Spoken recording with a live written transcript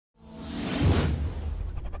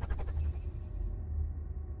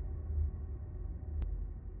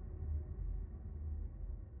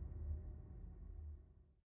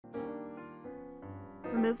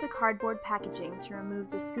Remove the cardboard packaging to remove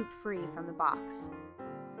the ScoopFree from the box.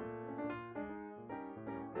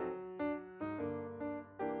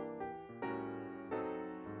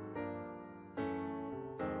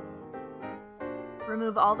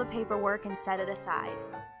 Remove all the paperwork and set it aside.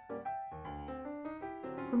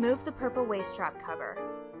 Remove the purple waste trap cover.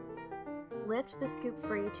 Lift the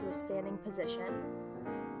ScoopFree to a standing position,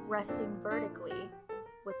 resting vertically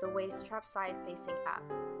with the waste trap side facing up,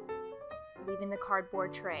 leaving the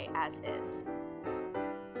cardboard tray as is.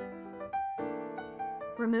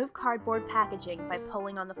 Remove cardboard packaging by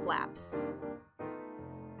pulling on the flaps.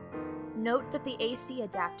 Note that the AC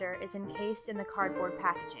adapter is encased in the cardboard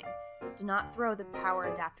packaging. Do not throw the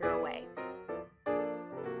power adapter away.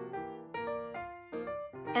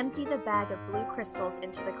 Empty the bag of blue crystals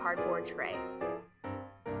into the cardboard tray.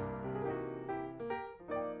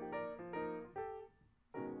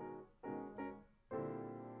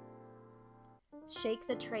 Shake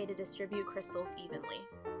the tray to distribute crystals evenly.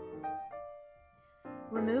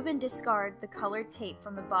 Remove and discard the colored tape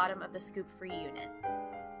from the bottom of the ScoopFree unit.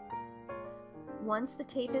 Once the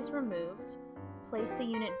tape is removed, place the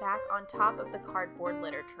unit back on top of the cardboard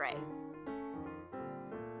litter tray.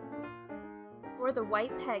 Or the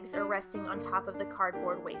white pegs are resting on top of the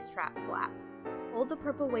cardboard waste trap flap. Hold the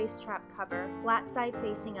purple waste trap cover flat side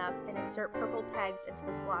facing up and insert purple pegs into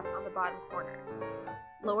the slots on the bottom corners.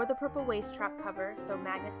 Lower the purple waste trap cover so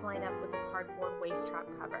magnets line up with the cardboard waste trap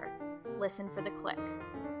cover. Listen for the click.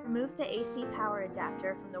 Remove the AC power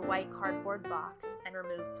adapter from the white cardboard box and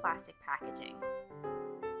remove plastic packaging.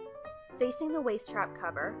 Facing the waste trap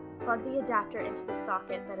cover, plug the adapter into the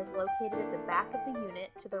socket that is located at the back of the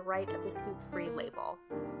unit to the right of the ScoopFree label.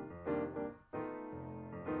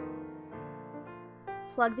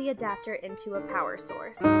 Plug the adapter into a power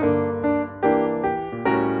source.